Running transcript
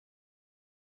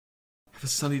Have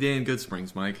a sunny day in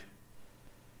Goodsprings, Mike.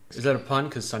 Is that a pun?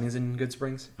 Because Sunny's in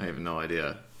Goodsprings? I have no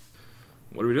idea.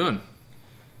 What are we doing?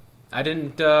 I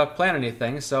didn't plan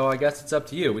anything, so I guess it's up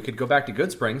to you. We could go back to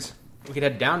Goodsprings. We could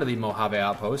head down to the Mojave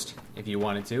Outpost, if you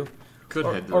wanted to.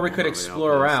 Or we could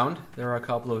explore around. There are a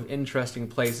couple of interesting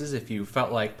places if you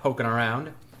felt like poking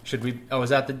around. Should we... Oh,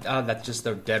 is that the... that's just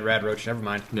the dead rad roach. Never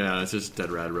mind. Yeah, it's just dead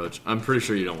rad roach. I'm pretty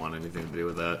sure you don't want anything to do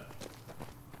with that.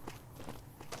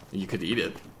 You could eat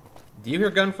it. Do you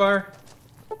hear gunfire?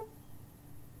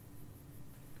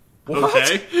 What?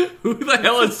 Okay. Who the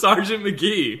hell is Sergeant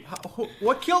McGee?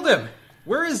 What killed him?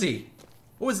 Where is he?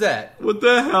 What was that? What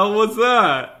the hell was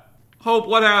that? Hope,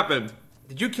 what happened?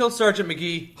 Did you kill Sergeant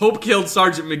McGee? Hope killed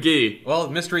Sergeant McGee.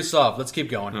 Well, mystery solved. Let's keep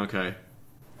going. Okay.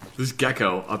 This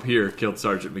gecko up here killed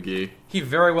Sergeant McGee. He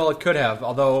very well could have,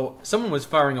 although someone was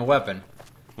firing a weapon.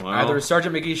 Well, either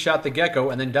Sergeant McGee shot the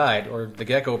gecko and then died, or the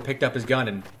gecko picked up his gun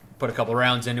and put a couple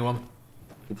rounds into him.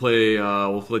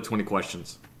 We'll play 20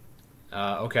 questions.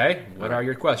 Okay. What are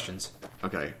your questions?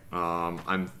 Okay.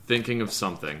 I'm thinking of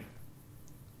something.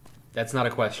 That's not a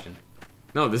question.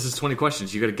 No, this is 20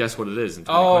 questions. You gotta guess what it is in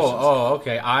 20 questions. Oh,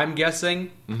 okay. I'm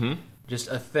guessing. Mm-hmm. Just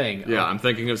a thing. Yeah, I'm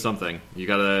thinking of something. You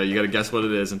gotta guess what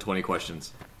it is in 20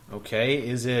 questions. Okay.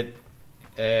 Is it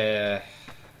a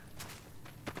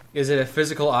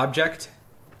physical object?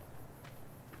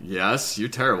 Yes, you're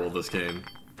terrible at this game.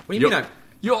 What do you mean?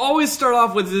 You always start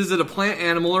off with, is it a plant,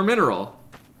 animal, or mineral?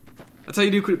 That's how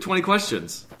you do 20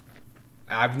 questions.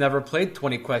 I've never played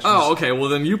 20 questions. Oh, okay. Well,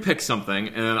 then you pick something,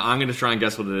 and then I'm going to try and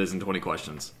guess what it is in 20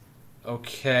 questions.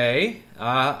 Okay.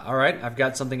 All right. I've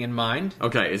got something in mind.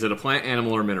 Okay. Is it a plant,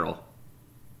 animal, or mineral?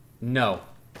 No.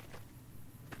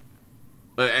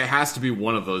 It has to be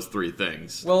one of those three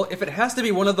things. Well, if it has to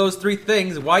be one of those three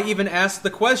things, why even ask the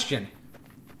question?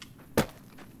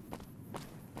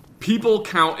 People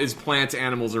count as plants,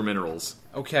 animals, or minerals.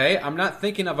 Okay, I'm not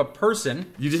thinking of a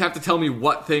person. You just have to tell me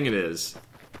what thing it is.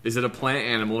 Is it a plant,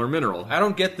 animal, or mineral? I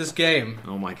don't get this game.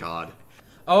 Oh my god.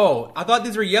 Oh, I thought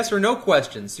these were yes or no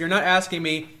questions. You're not asking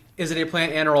me, is it a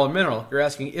plant, animal, or mineral? You're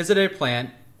asking, is it a plant,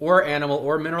 or animal,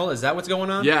 or mineral? Is that what's going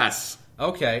on? Yes.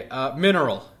 Okay,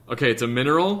 mineral. Okay, it's a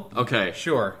mineral? Okay.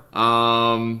 Sure.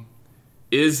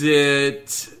 Is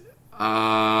it,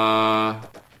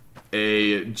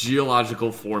 a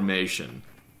geological formation?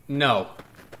 No.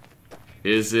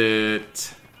 Is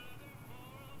it...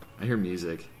 I hear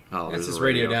music. Oh, It's there's this a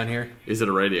radio down here. Is it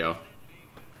a radio?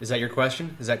 Is that your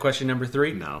question? Is that question number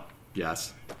 3? No.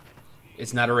 Yes.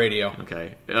 It's not a radio.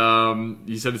 Okay.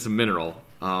 You said it's a mineral.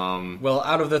 Well,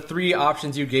 out of the 3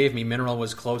 options you gave me, mineral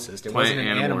was closest. It wasn't an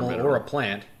animal or a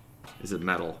plant. Is it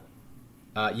metal?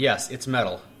 Yes, it's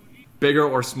metal. Bigger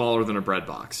or smaller than a bread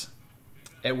box?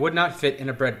 It would not fit in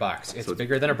a bread box. It's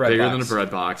bigger than a bread bigger box. Bigger than a bread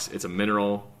box. It's a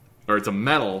mineral, or it's a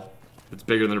metal that's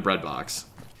bigger than a bread box.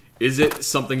 Is it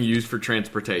something used for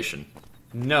transportation?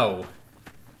 No.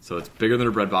 So it's bigger than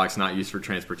a bread box, not used for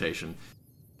transportation.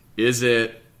 Is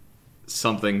it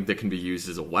something that can be used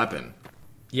as a weapon?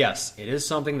 Yes, it is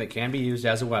something that can be used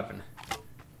as a weapon.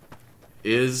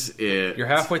 Is it... You're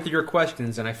halfway through your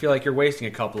questions, and I feel like you're wasting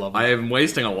a couple of them. I am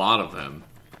wasting a lot of them,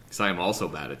 because I am also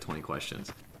bad at 20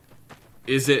 questions.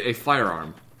 Is it a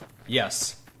firearm?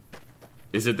 Yes.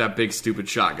 Is it that big stupid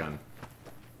shotgun?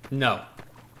 No.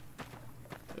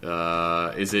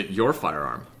 Is it your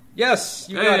firearm? Yes,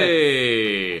 you got it.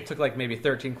 It took like maybe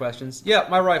 13 questions. Yeah,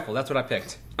 my rifle. That's what I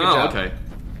picked. Good job. Okay.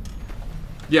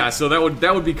 Yeah, so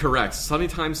that would be correct.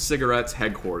 Sunnytime Cigarettes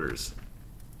headquarters.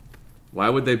 Why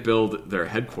would they build their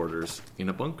headquarters in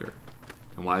a bunker?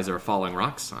 And why is there a Falling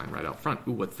Rocks sign right out front?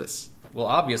 Ooh, what's this? Well,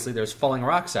 obviously there's falling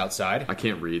rocks outside. I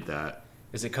can't read that.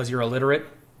 Is it because you're illiterate?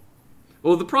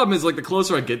 Well, the problem is, like, the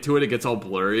closer I get to it, it gets all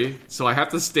blurry. So I have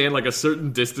to stand, like, a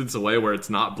certain distance away where it's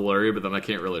not blurry, but then I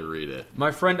can't really read it.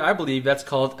 My friend, I believe that's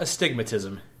called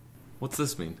astigmatism. What's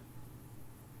this mean?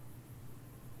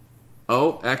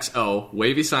 OXO,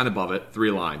 wavy sign above it,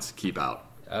 3 lines, keep out.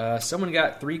 Someone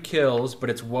got 3 kills, but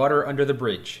it's water under the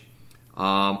bridge.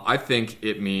 I think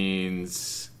it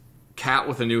means cat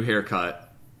with a new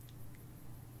haircut.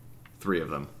 3 of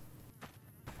them.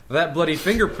 That bloody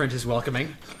fingerprint is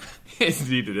welcoming.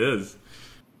 Indeed it is.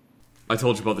 I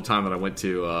told you about the time that I went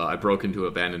to, I broke into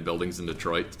abandoned buildings in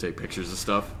Detroit to take pictures of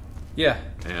stuff. Yeah.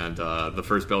 And the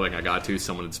first building I got to,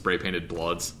 someone had spray painted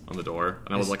Bloods on the door.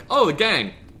 And I was like, oh, the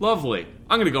gang. Lovely.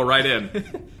 I'm going to go right in.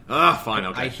 Fine,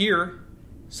 okay. I hear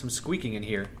some squeaking in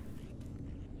here.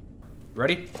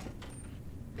 Ready?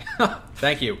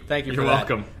 Thank you. Thank you for that. You're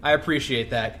welcome. I appreciate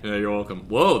that. Yeah, you're welcome.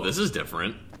 Whoa, this is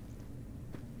different.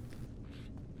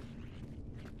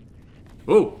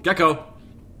 Ooh, gecko.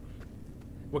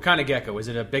 What kind of gecko? Is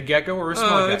it a big gecko or a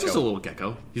small gecko? It's just a little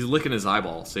gecko. He's licking his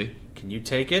eyeball, see? Can you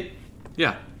take it?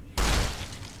 Yeah.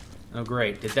 Oh,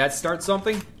 great. Did that start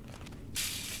something?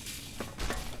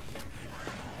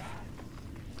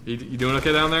 You doing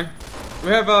okay down there? We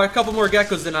have a couple more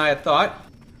geckos than I had thought.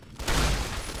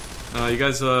 You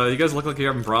guys look like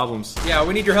you're having problems. Yeah,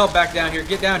 we need your help back down here.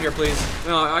 Get down here, please.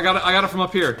 No, I got it from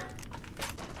up here.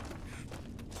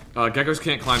 Geckos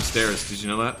can't climb stairs. Did you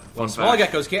know that? Fun fact. Small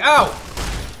geckos can't. Ow!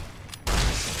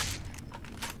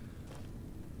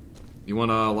 You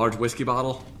want a large whiskey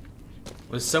bottle?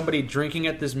 Was somebody drinking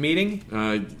at this meeting?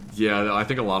 Yeah, I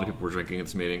think a lot of people were drinking at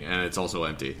this meeting, and it's also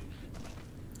empty.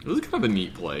 It was kind of a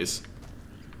neat place.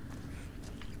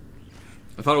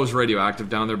 I thought it was radioactive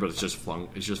down there, but it's just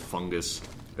fungus.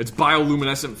 It's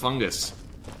bioluminescent fungus.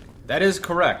 That is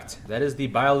correct. That is the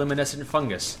bioluminescent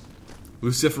fungus.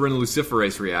 Luciferin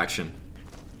luciferase reaction.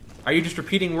 Are you just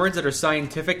repeating words that are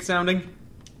scientific sounding?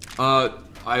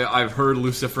 I've heard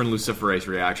luciferin luciferase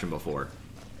reaction before.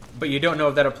 But you don't know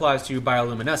if that applies to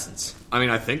bioluminescence. I mean,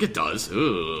 I think it does.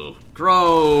 Ooh.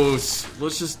 Gross.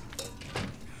 Let's just...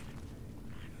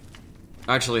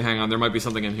 Actually, hang on. There might be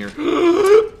something in here.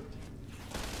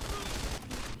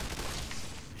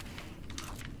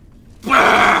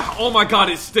 Oh my god,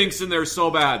 it stinks in there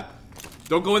so bad.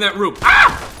 Don't go in that room.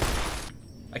 Ah!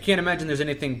 I can't imagine there's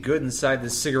anything good inside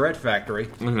this cigarette factory.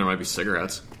 I think there might be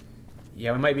cigarettes.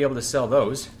 Yeah, we might be able to sell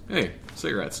those. Hey,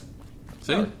 cigarettes.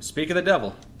 See? Oh, speak of the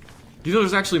devil. Do you know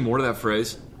there's actually more to that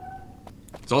phrase?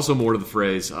 There's also more to the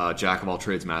phrase, jack of all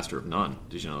trades, master of none.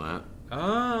 Did you know that?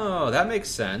 Oh, that makes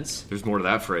sense. There's more to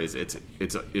that phrase. It's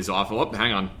awful. Oh,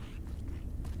 hang on.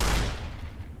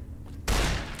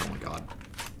 Oh my god.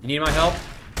 You need my help?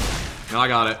 No, I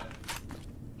got it.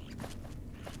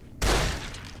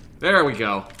 There we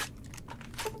go.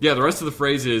 Yeah, the rest of the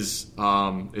phrase is,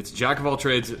 it's jack of all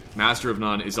trades, master of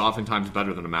none is oftentimes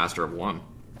better than a master of one.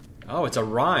 Oh, it's a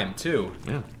rhyme, too.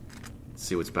 Yeah. Let's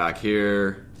see what's back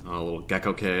here. A little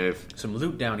gecko cave. Some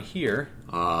loot down here.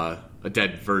 A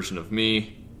dead version of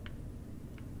me.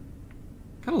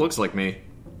 Kind of looks like me.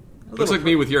 Looks like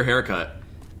me with your haircut.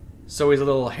 So he's a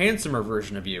little handsomer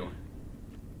version of you.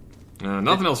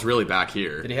 Nothing else really back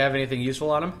here. Did he have anything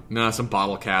useful on him? Nah, some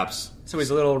bottle caps. So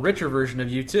he's a little richer version of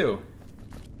you, too.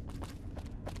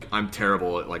 I'm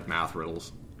terrible at, like, math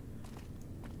riddles.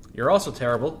 You're also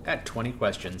terrible at 20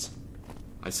 questions.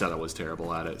 I said I was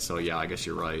terrible at it, so yeah, I guess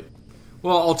you're right.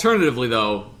 Well, alternatively,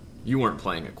 though, you weren't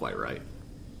playing it quite right.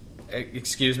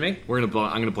 Excuse me? I'm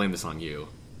gonna blame this on you.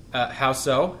 How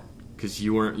so? Because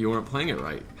you weren't playing it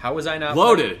right. How was I not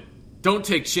loaded? Don't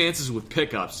take chances with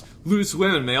pickups. Loose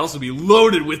women may also be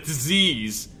loaded with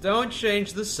disease. Don't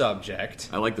change the subject.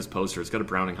 I like this poster. It's got a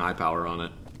Browning high power on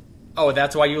it. Oh,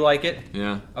 that's why you like it?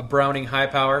 Yeah. A Browning high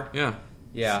power? Yeah.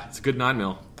 Yeah. It's a good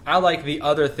 9mm. I like the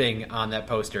other thing on that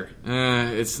poster.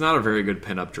 It's not a very good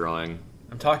pinup drawing.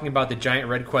 I'm talking about the giant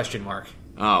red question mark.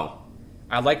 Oh.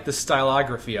 I like the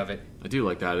stylography of it. I do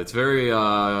like that. It's very,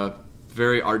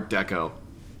 very Art Deco.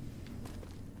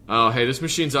 Oh, hey, this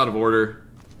machine's out of order.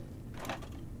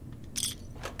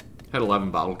 Had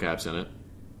 11 bottle caps in it.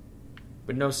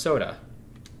 But no soda.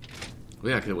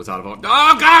 Well, yeah, because it was out of order.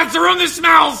 Oh, God, it's the room that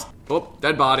smells! Oh,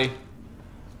 dead body.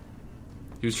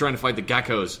 He was trying to fight the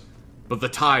geckos, but the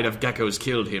tide of geckos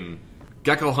killed him.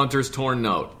 Gecko Hunter's torn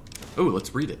note. Oh,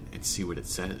 let's read it and see what it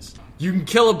says. You can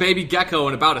kill a baby gecko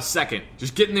in about a second.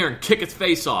 Just get in there and kick its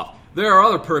face off. There are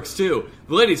other perks, too.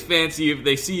 The ladies fancy if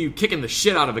they see you kicking the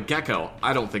shit out of a gecko.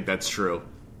 I don't think that's true.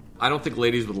 I don't think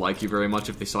ladies would like you very much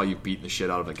if they saw you beating the shit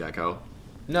out of a gecko.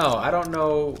 No, I don't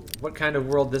know what kind of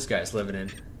world this guy's living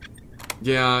in.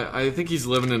 Yeah, I think he's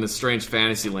living in a strange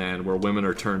fantasy land where women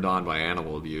are turned on by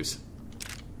animal abuse.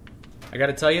 I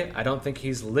gotta tell you, I don't think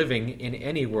he's living in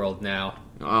any world now.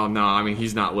 Oh, no, I mean,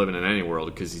 he's not living in any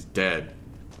world because he's dead.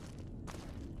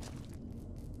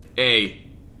 A.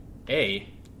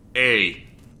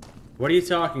 What are you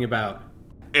talking about?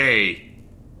 A.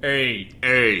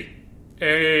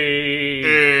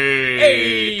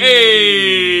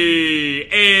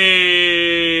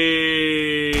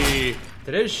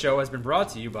 Today's show has been brought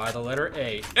to you by the letter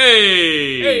A.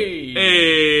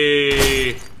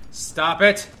 Stop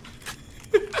it.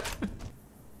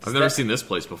 I've never seen this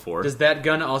place before. Does that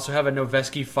gun also have a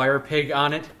Noveski fire pig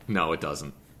on it? No, it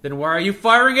doesn't. Then why are you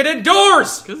firing it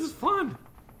indoors? Because it's fun.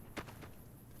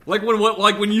 Like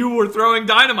when you were throwing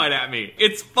dynamite at me.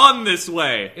 It's fun this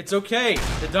way. It's okay.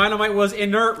 The dynamite was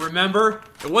inert, remember?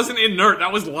 It wasn't inert.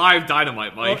 That was live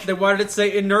dynamite, Mike. Oh, then why did it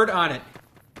say inert on it?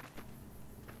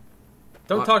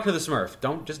 Don't talk to the Smurf.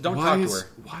 Don't talk to her.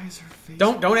 Why is her face?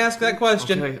 Don't ask that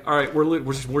question. Okay, all right.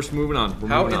 We're just moving on.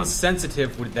 How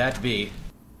insensitive would that be?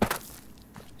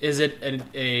 Is it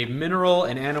a mineral,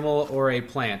 an animal, or a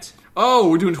plant? Oh,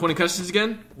 we're doing 20 questions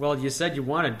again? Well, you said you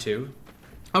wanted to.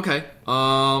 Okay.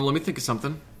 Let me think of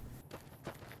something.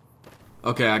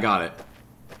 Okay, I got it.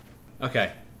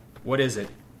 Okay. What is it?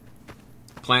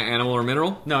 Plant, animal, or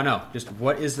mineral? No. Just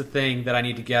what is the thing that I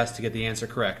need to guess to get the answer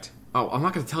correct? Oh, I'm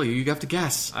not going to tell you. You have to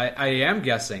guess. I am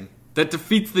guessing. That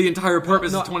defeats the entire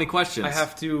purpose of 20 questions. I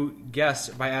have to guess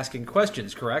by asking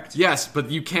questions, correct? Yes, but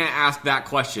you can't ask that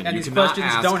question. And these questions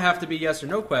don't have to be yes or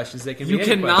no questions. They can be any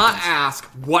questions. You cannot ask,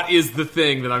 what is the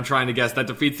thing that I'm trying to guess? That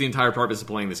defeats the entire purpose of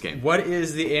playing this game. What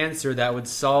is the answer that would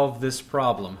solve this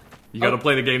problem? You gotta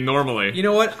play the game normally. You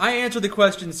know what? I answered the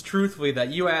questions truthfully that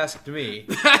you asked me.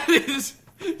 That is...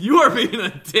 You are being a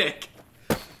dick.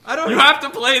 You have to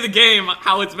play the game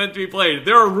how it's meant to be played.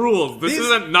 There are rules. This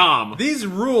isn't Nom. These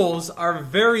rules are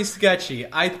very sketchy.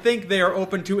 I think they are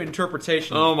open to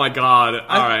interpretation. Oh my god.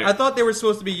 Alright. I thought they were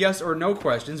supposed to be yes or no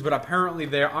questions, but apparently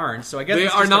they aren't. So I guess they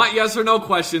are not yes or no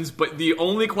questions, but the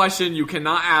only question you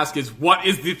cannot ask is, what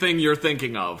is the thing you're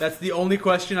thinking of? That's the only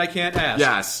question I can't ask.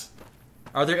 Yes.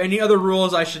 Are there any other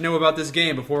rules I should know about this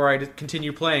game before I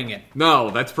continue playing it? No,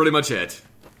 that's pretty much it.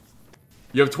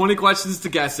 You have 20 questions to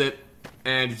guess it.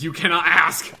 And you cannot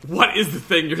ask, what is the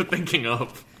thing you're thinking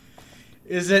of?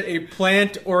 Is it a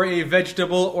plant or a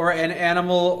vegetable or an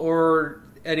animal or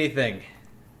anything?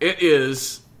 It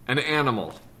is an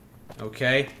animal.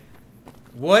 Okay.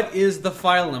 What is the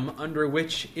phylum under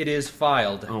which it is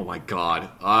filed? Oh my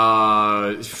god.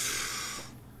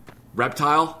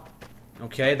 Reptile?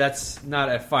 Okay, that's not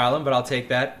a phylum, but I'll take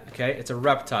that. Okay, it's a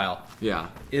reptile. Yeah.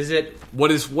 Is it...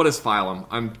 What is phylum?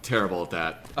 I'm terrible at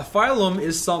that. A phylum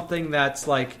is something that's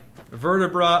like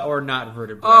vertebra or not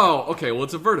vertebra. Oh, okay, well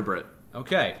it's a vertebrate.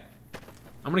 Okay.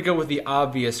 I'm gonna go with the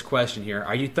obvious question here.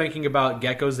 Are you thinking about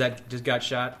geckos that just got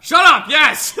shot? Shut up,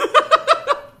 yes!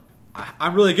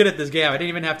 I'm really good at this game. I didn't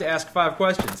even have to ask 5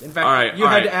 questions. In fact, you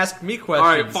had to ask me questions.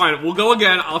 Alright, fine. We'll go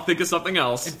again. I'll think of something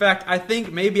else. In fact, I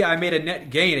think maybe I made a net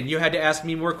gain and you had to ask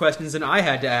me more questions than I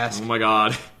had to ask. Oh my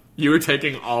god. You were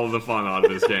taking all of the fun out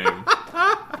of this game.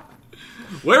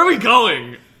 Where are we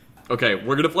going? Okay,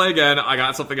 we're gonna play again. I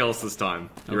got something else this time.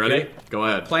 You ready? Go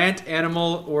ahead. Plant,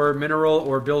 animal, or mineral,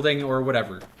 or building, or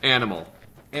whatever. Animal.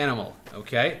 Animal,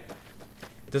 okay.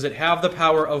 Does it have the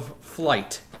power of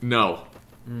flight? No.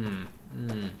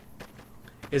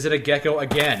 Is it a gecko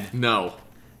again? No.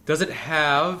 Does it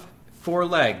have 4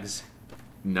 legs?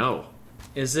 No.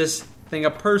 Is this thing a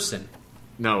person?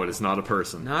 No, it is not a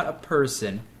person. Not a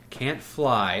person. Can't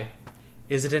fly.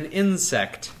 Is it an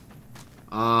insect?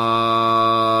 It's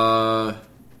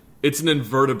an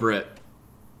invertebrate.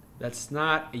 That's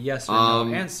not a yes or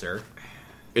no answer.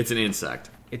 It's an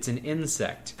insect. It's an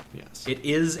insect. Yes. It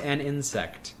is an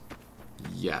insect.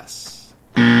 Yes.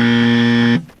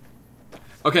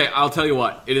 Okay, I'll tell you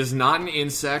what. It is not an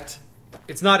insect.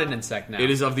 It's not an insect now.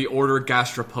 It is of the order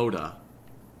Gastropoda.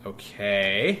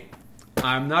 Okay.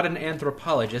 I'm not an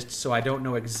anthropologist, so I don't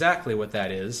know exactly what that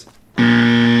is.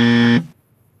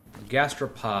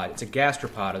 Gastropod. It's a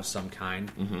gastropod of some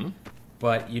kind. Mm-hmm.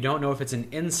 But you don't know if it's an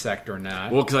insect or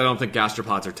not. Well, because I don't think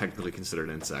gastropods are technically considered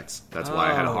insects. That's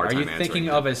why I had a hard time answering. Are you thinking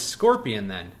of a scorpion,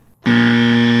 then?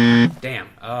 Damn.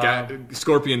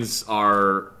 Scorpions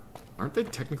are... Aren't they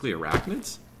technically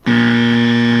arachnids?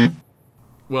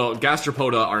 Well,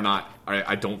 gastropoda are not...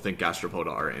 I don't think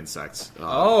gastropoda are insects.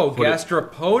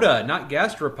 Gastropoda, not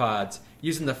gastropods.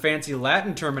 Using the fancy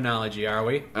Latin terminology, are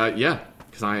we? Yeah,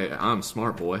 because I'm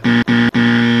smart, boy.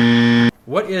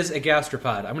 What is a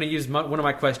gastropod? I'm going to use one of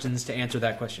my questions to answer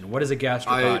that question. What is a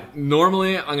gastropod?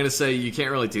 Normally, I'm going to say you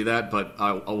can't really do that, but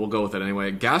I will go with it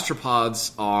anyway.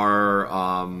 Gastropods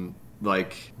are...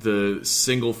 like the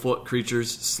single-foot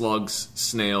creatures, slugs,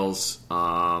 snails.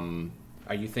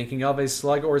 Are you thinking of a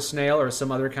slug or a snail or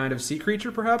some other kind of sea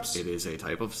creature, perhaps? It is a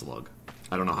type of slug.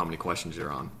 I don't know how many questions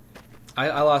you're on.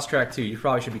 I lost track, too. You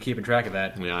probably should be keeping track of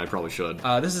that. Yeah, I probably should.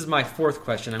 This is my 4th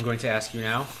question I'm going to ask you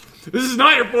now. This is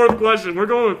not your 4th question. We're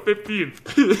going with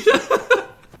 15th.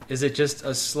 Is it just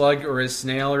a slug or a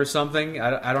snail or something?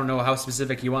 I don't know how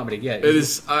specific you want me to get. It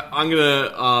is... I'm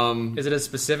gonna... Is it a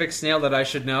specific snail that I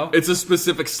should know? It's a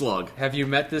specific slug. Have you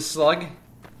met this slug?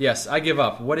 Yes, I give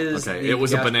up. What is... Okay, it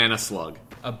was a banana slug.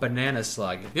 A banana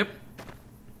slug. Yep.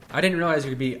 I didn't realize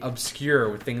you could be obscure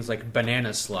with things like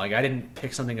banana slug. I didn't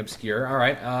pick something obscure. All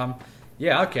right.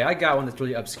 Yeah, okay, I got one that's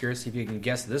really obscure. See if you can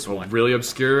guess this one. Really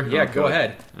obscure? Yeah, go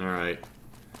ahead. All right.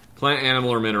 Plant, animal,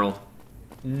 or mineral?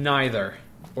 Neither.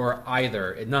 Or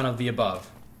either. None of the above.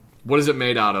 What is it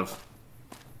made out of?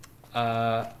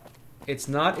 It's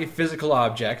not a physical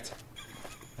object.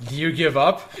 Do you give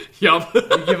up? Yup.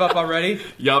 You give up already?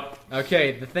 Yup.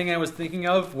 Okay, the thing I was thinking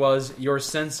of was your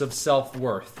sense of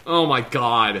self-worth. Oh my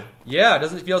god. Yeah, it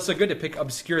doesn't feel so good to pick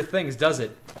obscure things, does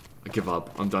it? I give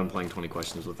up. I'm done playing 20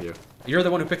 questions with you. You're the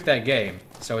one who picked that game,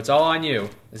 so it's all on you.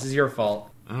 This is your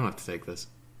fault. I don't have to take this.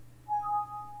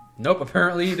 Nope,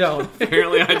 apparently you don't.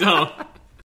 Apparently I don't.